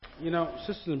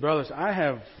Sisters and brothers,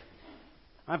 I've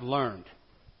learned.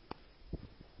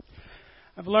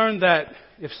 I've learned that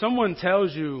if someone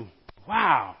tells you,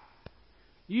 wow,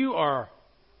 you are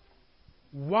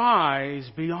wise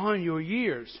beyond your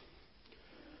years,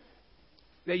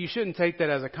 that you shouldn't take that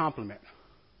as a compliment.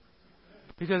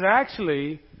 Because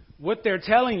actually, what they're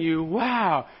telling you,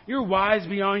 wow, you're wise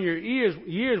beyond your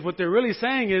years, what they're really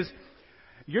saying is,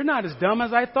 you're not as dumb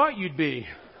as I thought you'd be.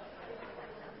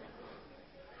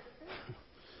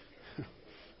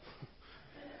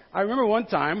 I remember one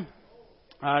time,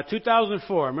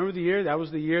 2004, remember the year? That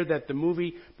was the year that the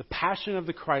movie The Passion of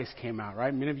the Christ came out,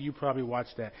 right? Many of you probably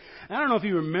watched that. And I don't know if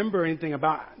you remember anything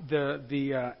about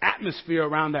the atmosphere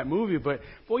around that movie, but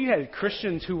boy, you had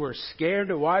Christians who were scared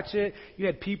to watch it. You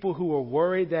had people who were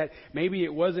worried that maybe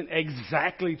it wasn't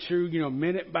exactly true,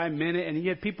 minute by minute. And you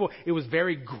had people, it was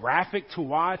very graphic to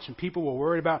watch, and people were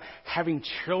worried about having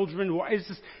children. It's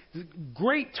just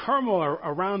great turmoil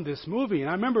around this movie. And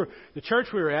I remember the church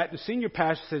we were at, the senior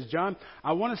pastor says, John,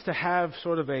 I want us to have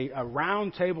sort of a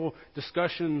round table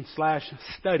discussion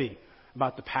 / study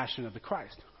about the Passion of the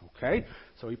Christ. Okay?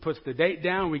 So he puts the date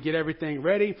down. We get everything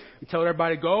ready. We tell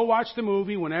everybody, go watch the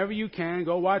movie whenever you can.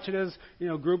 Go watch it as,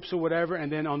 groups or whatever.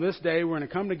 And then on this day, we're going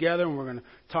to come together and we're going to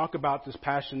talk about this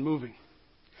Passion movie.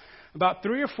 About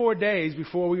 3 or 4 days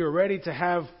before we were ready to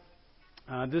have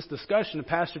this discussion, the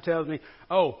pastor tells me,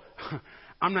 oh,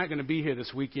 I'm not going to be here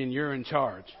this weekend. You're in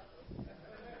charge.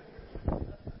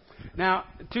 Now,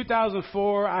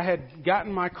 2004, I had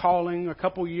gotten my calling a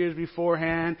couple years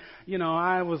beforehand.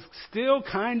 I was still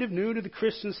kind of new to the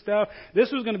Christian stuff.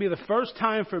 This was going to be the first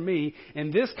time for me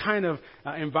in this kind of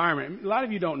environment. A lot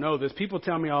of you don't know this. People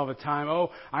tell me all the time,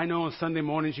 oh, I know on Sunday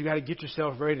mornings you got to get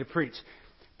yourself ready to preach.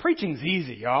 Preaching's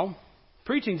easy, y'all.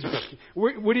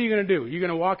 What are you going to do? You're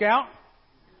going to walk out?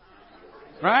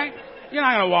 Right? You're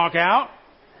not going to walk out.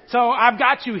 So I've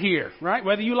got you here, right?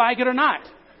 Whether you like it or not.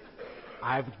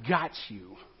 I've got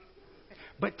you.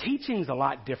 But teaching's a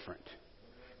lot different.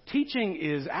 Teaching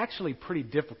is actually pretty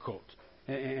difficult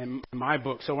in my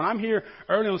book. So when I'm here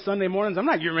early on Sunday mornings, I'm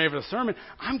not getting ready for the sermon.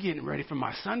 I'm getting ready for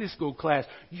my Sunday school class.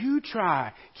 You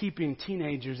try keeping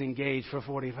teenagers engaged for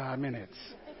 45 minutes.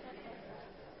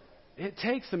 It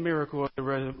takes the miracle of the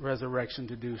resurrection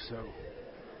to do so.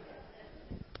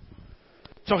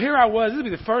 So here I was. This will be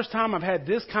the first time I've had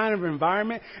this kind of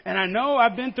environment. And I know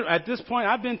I've been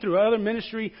through other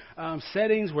ministry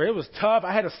settings where it was tough.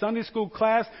 I had a Sunday school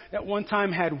class that one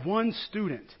time had one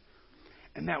student.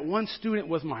 And that one student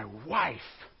was my wife.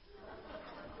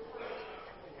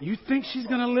 You think she's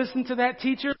going to listen to that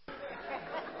teacher?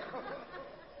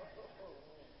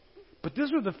 But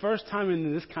this was the first time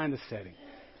in this kind of setting.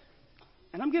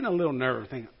 And I'm getting a little nervous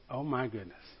thinking, oh my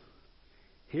goodness.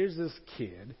 Here's this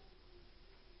kid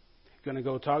going to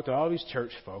go talk to all these church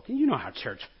folk. And you know how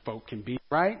church folk can be,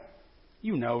 right?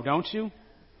 You know, don't you?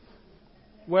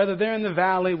 Whether they're in the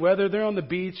valley, whether they're on the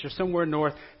beach or somewhere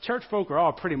north, church folk are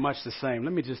all pretty much the same.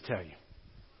 Let me just tell you.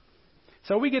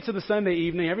 So we get to the Sunday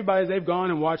evening. They've gone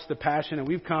and watched The Passion, and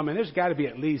we've come, and there's got to be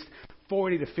at least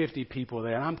 40 to 50 people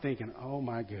there. And I'm thinking, oh,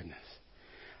 my goodness.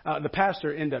 The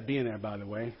pastor ended up being there, by the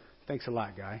way. Thanks a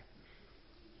lot, guy.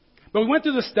 But we went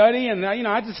through the study, and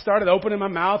I just started opening my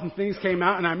mouth, and things came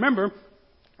out. And I remember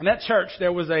in that church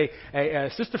there was a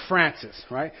Sister Frances,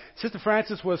 right? Sister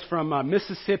Frances was from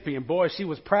Mississippi, and boy, she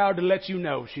was proud to let you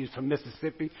know she's from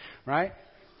Mississippi, right?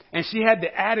 And she had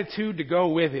the attitude to go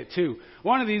with it too.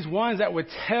 One of these ones that would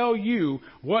tell you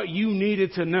what you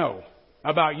needed to know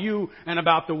about you and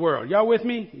about the world. Y'all with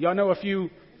me? Y'all know a few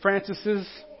Franceses?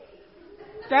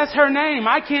 That's her name.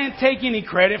 I can't take any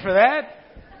credit for that.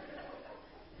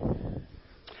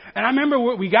 And I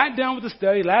remember we got done with the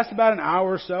study. It lasted about an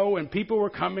hour or so, and people were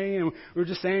coming, and we were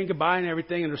just saying goodbye and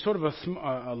everything. And there's sort of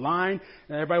a line,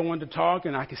 and everybody wanted to talk,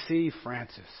 and I could see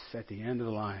Frances at the end of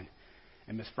the line.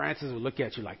 And Miss Frances would look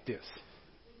at you like this.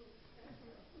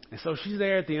 And so she's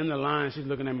there at the end of the line, and she's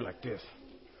looking at me like this.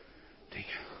 Thinking,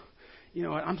 you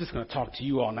know what, I'm just going to talk to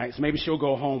you all night, so maybe she'll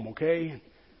go home, okay?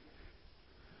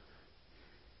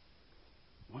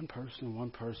 One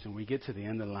person. We get to the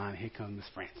end of the line. Here comes Miss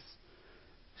Frances.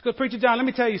 Let's go, Preacher John. Let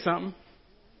me tell you something.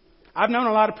 I've known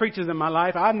a lot of preachers in my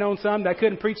life. I've known some that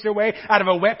couldn't preach their way out of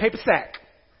a wet paper sack.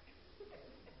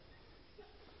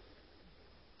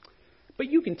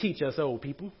 But you can teach us old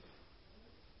people.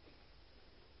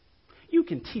 You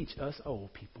can teach us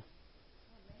old people.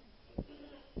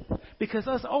 Because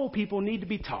us old people need to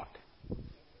be taught.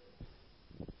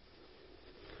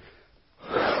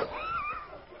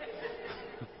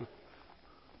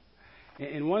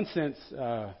 In one sense,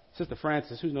 Sister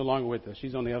Frances, who's no longer with us,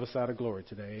 she's on the other side of glory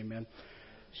today, amen.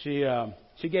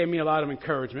 She gave me a lot of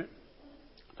encouragement,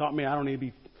 taught me I don't need to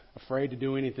be afraid to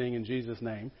do anything in Jesus'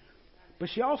 name. But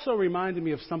she also reminded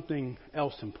me of something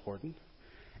else important,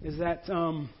 is that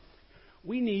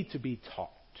we need to be taught.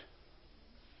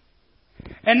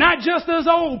 And not just as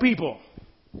old people.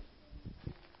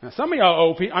 Now, some of y'all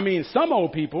old people, some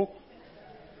old people.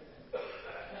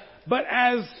 But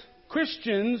as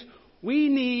Christians, we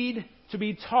need to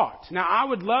be taught. Now, I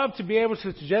would love to be able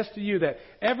to suggest to you that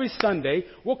every Sunday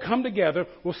we'll come together,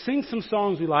 we'll sing some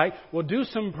songs we like, we'll do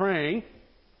some praying,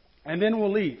 and then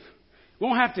we'll leave. You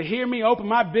won't have to hear me open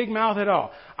my big mouth at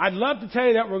all. I'd love to tell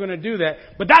you that we're going to do that,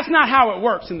 but that's not how it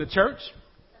works in the church,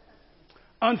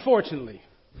 unfortunately.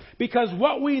 Because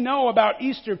what we know about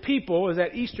Easter people is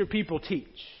that Easter people teach.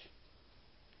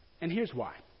 And here's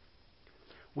why.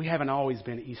 We haven't always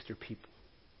been Easter people.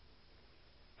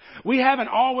 We haven't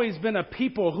always been a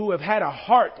people who have had a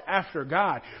heart after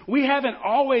God. We haven't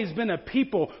always been a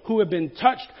people who have been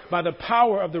touched by the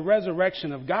power of the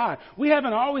resurrection of God. We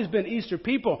haven't always been Easter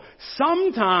people.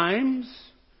 Sometimes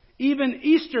even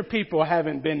Easter people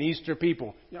haven't been Easter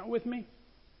people. Y'all with me?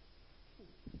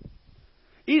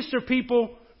 Easter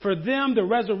people, for them, the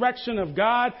resurrection of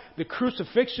God, the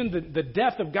crucifixion, the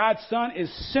death of God's Son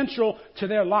is central to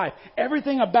their life.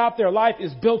 Everything about their life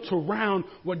is built around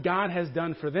what God has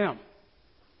done for them.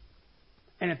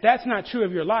 And if that's not true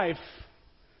of your life,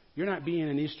 you're not being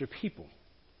an Easter people.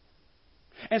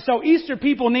 And so Easter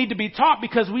people need to be taught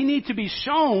because we need to be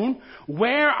shown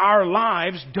where our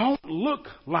lives don't look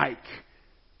like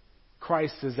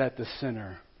Christ is at the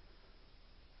center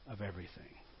of everything.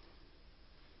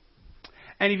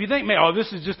 And if you think,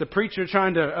 this is just a preacher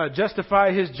trying to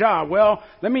justify his job. Well,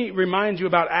 let me remind you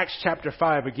about Acts chapter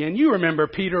 5 again. You remember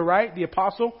Peter, right? The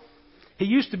apostle. He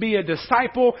used to be a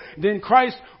disciple. Then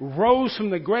Christ rose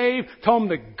from the grave, told him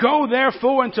to go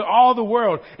therefore into all the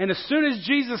world. And as soon as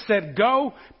Jesus said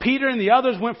go, Peter and the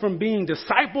others went from being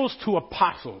disciples to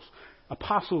apostles.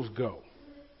 Apostles go.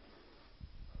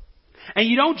 And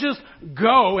you don't just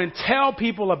go and tell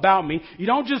people about me. You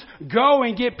don't just go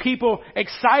and get people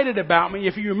excited about me.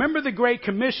 If you remember the Great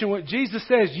Commission, what Jesus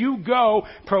says, you go,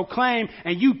 proclaim,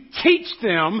 and you teach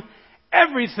them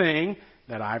everything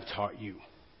that I've taught you.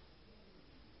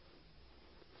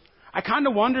 I kind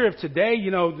of wonder if today,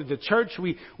 the church,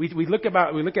 we look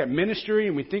at ministry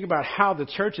and we think about how the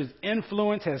church's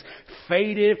influence has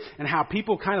faded and how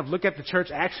people kind of look at the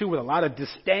church actually with a lot of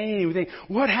disdain. And we think,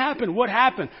 what happened? What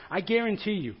happened? I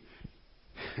guarantee you,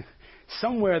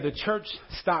 somewhere the church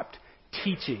stopped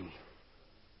teaching.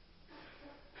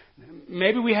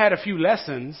 Maybe we had a few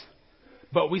lessons,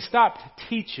 but we stopped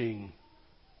teaching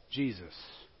Jesus.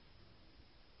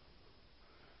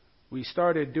 We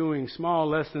started doing small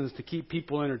lessons to keep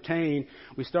people entertained.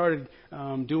 We started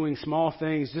doing small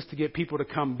things just to get people to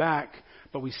come back.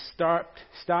 But we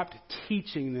stopped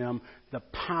teaching them the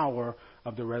power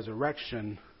of the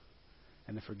resurrection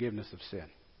and the forgiveness of sin.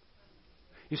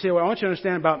 You say, well, I want you to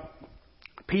understand about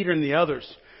Peter and the others.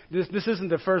 This isn't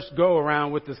the first go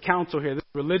around with this council here, this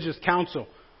religious council.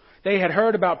 They had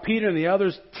heard about Peter and the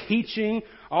others teaching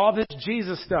all this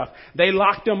Jesus stuff. They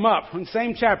locked them up. In the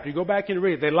same chapter, you go back and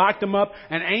read it. They locked them up.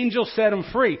 An angel set them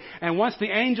free. And once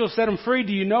the angel set them free,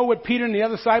 do you know what Peter and the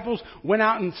other disciples went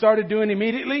out and started doing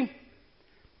immediately?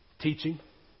 Teaching.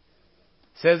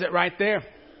 Says it right there.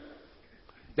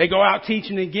 They go out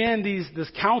teaching again. This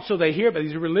council, they hear about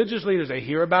these religious leaders. They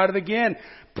hear about it again.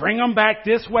 Bring them back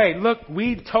this way. Look,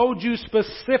 we told you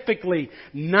specifically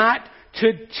not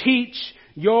to teach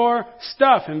your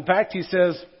stuff. In fact, he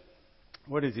says,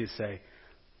 what does he say?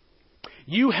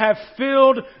 You have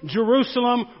filled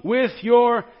Jerusalem with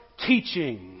your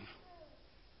teaching.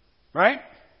 Right?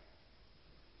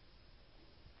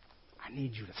 I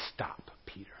need you to stop,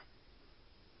 Peter.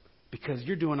 Because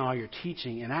you're doing all your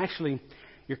teaching and actually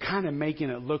you're kind of making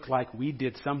it look like we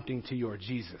did something to your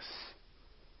Jesus.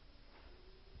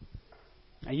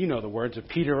 And you know the words of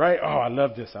Peter, right? Oh, I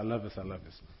love this. I love this. I love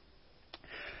this.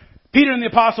 Peter and the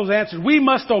apostles answered, we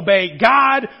must obey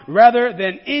God rather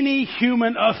than any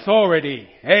human authority.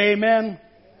 Amen.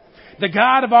 The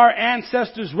God of our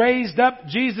ancestors raised up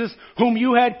Jesus, whom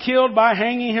you had killed by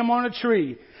hanging him on a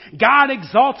tree. God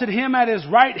exalted him at his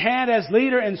right hand as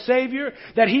leader and savior,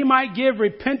 that he might give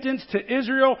repentance to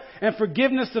Israel and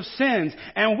forgiveness of sins.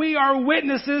 And we are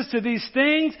witnesses to these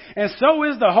things, and so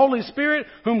is the Holy Spirit,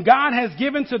 whom God has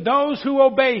given to those who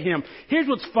obey him. Here's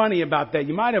what's funny about that.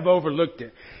 You might have overlooked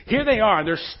it. Here they are.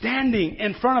 They're standing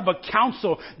in front of a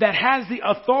council that has the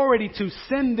authority to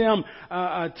send them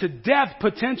to death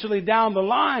potentially down the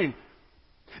line.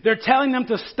 They're telling them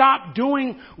to stop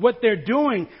doing what they're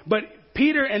doing. But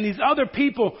Peter and these other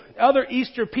people, other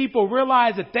Easter people,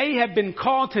 realize that they have been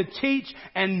called to teach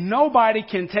and nobody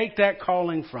can take that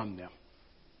calling from them.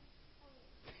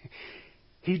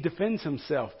 He defends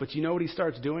himself, but you know what he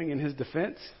starts doing in his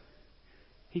defense?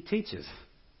 He teaches.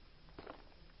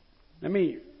 Let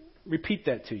me repeat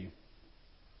that to you.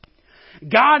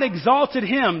 God exalted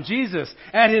him, Jesus,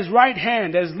 at his right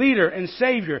hand as leader and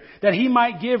savior, that he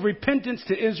might give repentance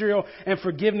to Israel and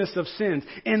forgiveness of sins.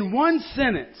 In one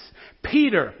sentence,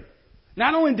 Peter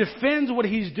not only defends what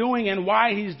he's doing and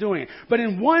why he's doing it, but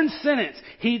in one sentence,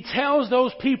 he tells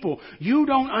those people, you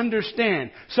don't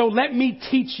understand, so let me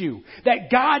teach you that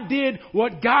God did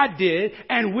what God did,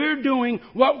 and we're doing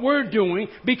what we're doing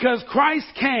because Christ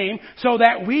came so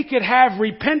that we could have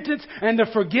repentance and the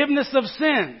forgiveness of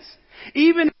sins.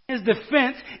 Even in his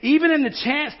defense, even in the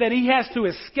chance that he has to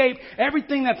escape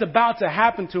everything that's about to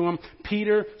happen to him,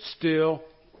 Peter still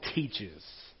teaches.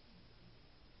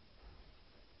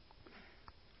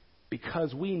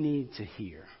 Because we need to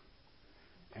hear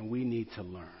and we need to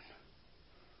learn.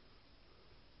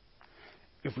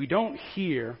 If we don't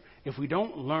hear, if we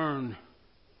don't learn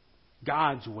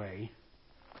God's way,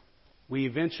 we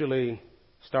eventually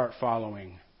start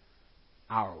following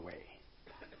our way.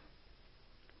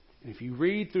 And if you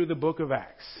read through the book of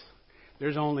Acts,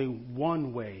 there's only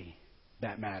one way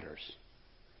that matters,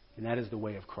 and that is the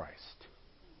way of Christ.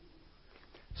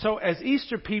 So as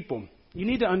Easter people, you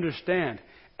need to understand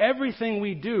everything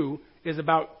we do is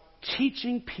about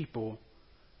teaching people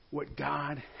what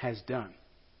God has done.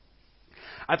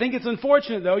 I think it's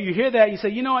unfortunate, though, you hear that, you say,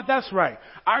 you know what, that's right.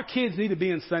 Our kids need to be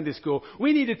in Sunday school.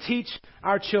 We need to teach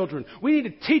our children. We need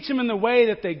to teach them in the way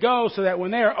that they go so that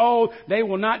when they are old, they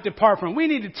will not depart from it. We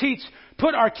need to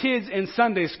put our kids in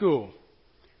Sunday school.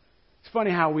 It's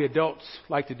funny how we adults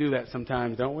like to do that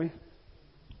sometimes, don't we?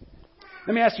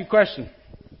 Let me ask you a question.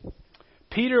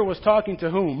 Peter was talking to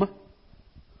whom?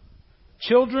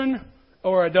 Children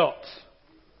or adults?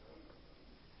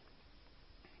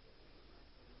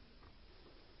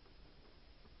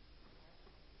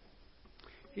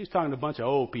 He was talking to a bunch of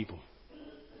old people.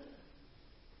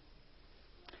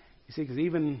 You see, because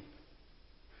even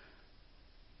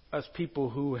us people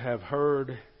who have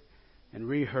heard and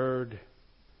reheard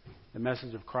the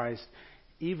message of Christ,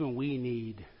 even we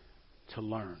need to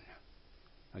learn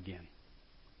again.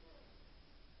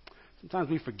 Sometimes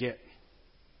we forget.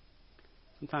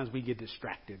 Sometimes we get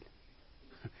distracted.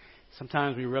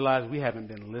 Sometimes we realize we haven't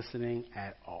been listening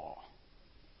at all.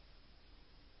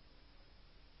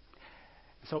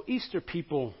 So Easter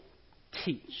people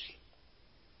teach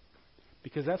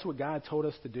because that's what God told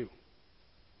us to do.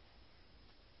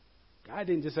 God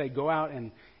didn't just say go out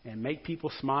and make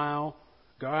people smile,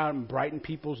 go out and brighten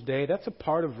people's day. That's a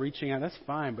part of reaching out. That's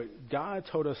fine. But God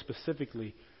told us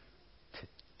specifically to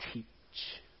teach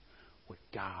what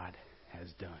God has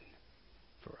done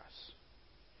for us.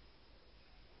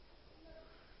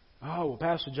 Oh, well,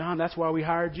 Pastor John, that's why we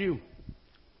hired you.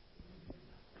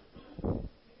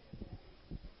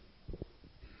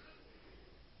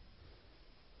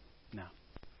 No.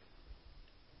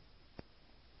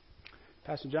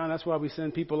 Pastor John, that's why we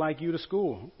send people like you to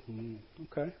school.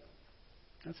 Okay.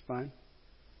 That's fine.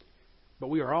 But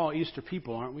we are all Easter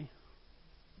people, aren't we?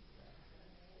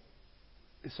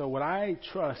 And so what I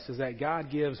trust is that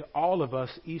God gives all of us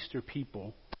Easter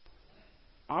people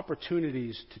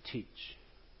opportunities to teach.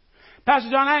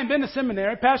 Pastor John, I haven't been to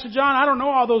seminary. Pastor John, I don't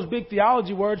know all those big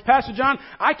theology words. Pastor John,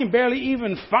 I can barely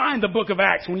even find the book of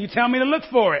Acts when you tell me to look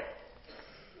for it.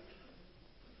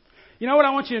 You know what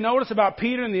I want you to notice about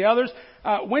Peter and the others?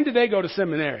 When did they go to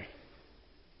seminary?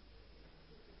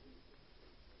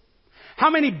 How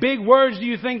many big words do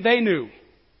you think they knew?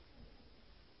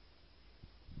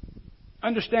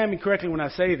 Understand me correctly when I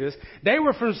say this. They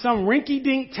were from some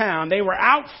rinky-dink town. They were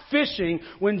out fishing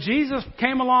when Jesus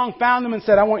came along, found them, and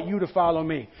said, I want you to follow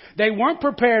me. They weren't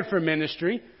prepared for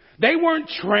ministry. They weren't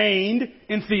trained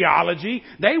in theology.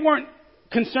 They weren't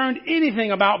concerned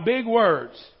anything about big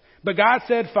words. But God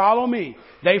said, follow me.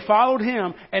 They followed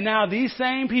him. And now these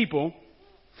same people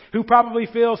who probably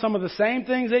feel some of the same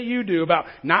things that you do about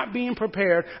not being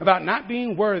prepared, about not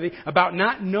being worthy, about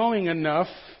not knowing enough,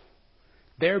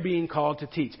 they're being called to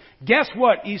teach. Guess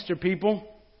what, Easter people?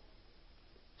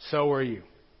 So are you.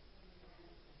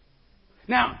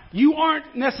 Now, you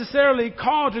aren't necessarily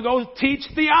called to go teach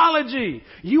theology.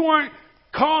 You aren't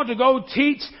called to go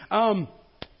teach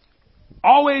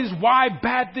always why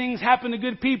bad things happen to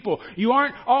good people. You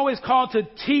aren't always called to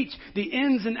teach the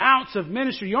ins and outs of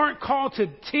ministry. You aren't called to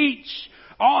teach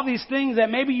all these things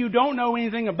that maybe you don't know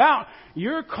anything about.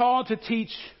 You're called to teach,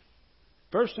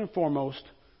 first and foremost,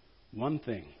 one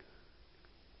thing.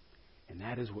 And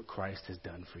that is what Christ has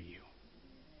done for you.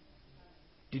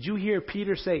 Did you hear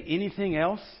Peter say anything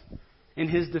else in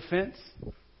his defense?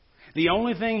 The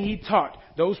only thing he taught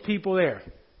those people there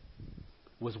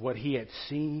was what he had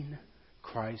seen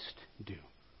Christ do.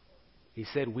 He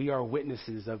said, we are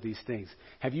witnesses of these things.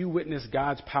 Have you witnessed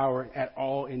God's power at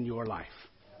all in your life?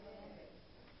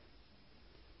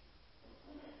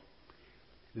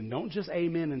 Then don't just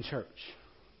amen in church.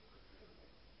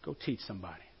 Go teach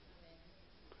somebody.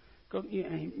 Go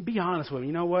be honest with them.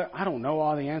 You know what? I don't know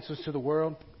all the answers to the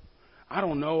world. I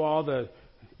don't know all the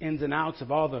ins and outs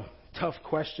of all the tough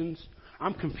questions.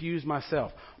 I'm confused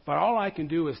myself. But all I can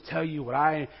do is tell you what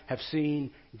I have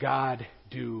seen God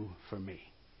do for me.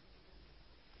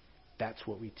 That's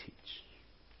what we teach.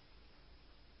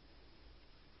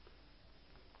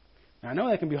 Now, I know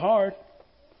that can be hard.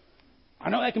 I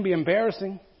know that can be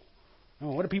embarrassing.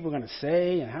 Oh, what are people going to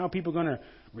say and how are people going to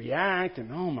react?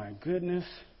 And oh my goodness.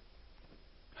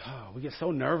 Oh, we get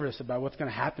so nervous about what's going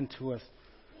to happen to us.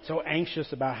 So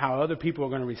anxious about how other people are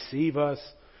going to receive us,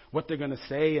 what they're going to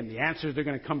say and the answers they're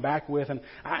going to come back with. And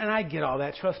I get all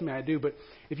that. Trust me, I do. But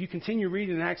if you continue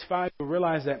reading in Acts 5, you'll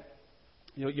realize that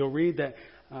you'll read that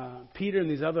Peter and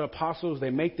these other apostles, they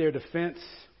make their defense.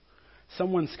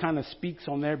 Someone kind of speaks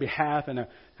on their behalf in a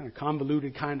kind of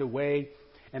convoluted kind of way.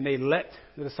 And they let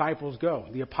the disciples go,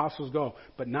 the apostles go,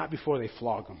 but not before they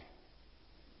flog them.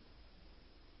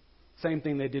 Same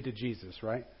thing they did to Jesus,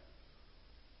 right?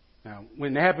 Now,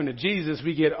 when it happened to Jesus,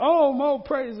 we get,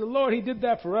 praise the Lord, he did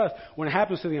that for us. When it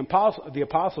happens to the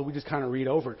apostle, we just kind of read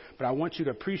over it. But I want you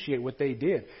to appreciate what they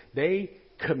did. They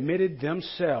committed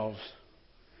themselves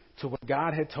to what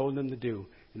God had told them to do,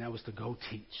 and that was to go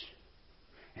teach.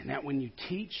 And that when you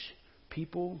teach,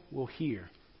 people will hear,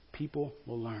 people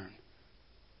will learn.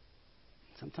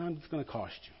 Sometimes it's going to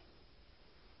cost you.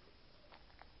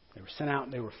 They were sent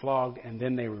out, they were flogged, and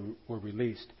then they were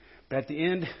released. But at the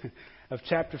end of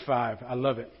chapter 5, I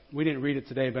love it. We didn't read it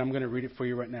today, but I'm going to read it for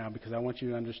you right now because I want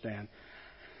you to understand.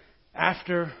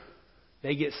 After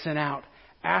they get sent out,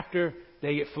 after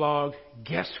they get flogged,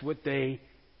 guess what they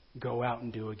go out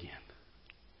and do again?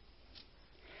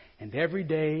 And every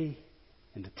day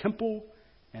in the temple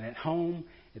and at home,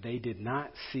 they did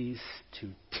not cease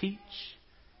to teach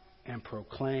and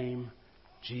proclaim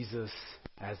Jesus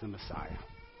as the Messiah.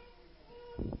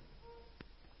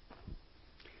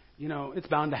 You know, it's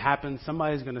bound to happen.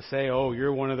 Somebody's going to say, oh,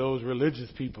 you're one of those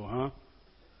religious people, huh?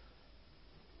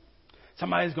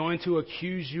 Somebody's going to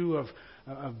accuse you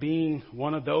of being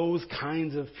one of those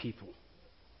kinds of people.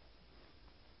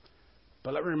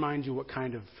 But let me remind you what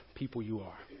kind of people you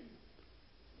are.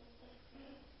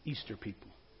 Easter people.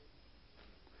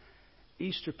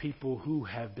 Easter people who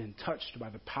have been touched by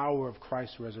the power of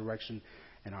Christ's resurrection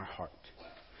in our heart.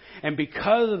 And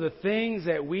because of the things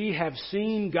that we have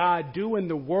seen God do in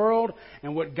the world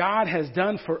and what God has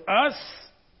done for us,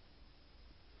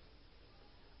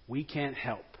 we can't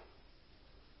help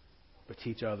but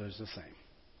teach others the same.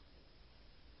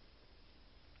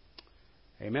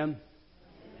 Amen?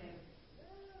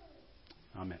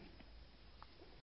 Amen.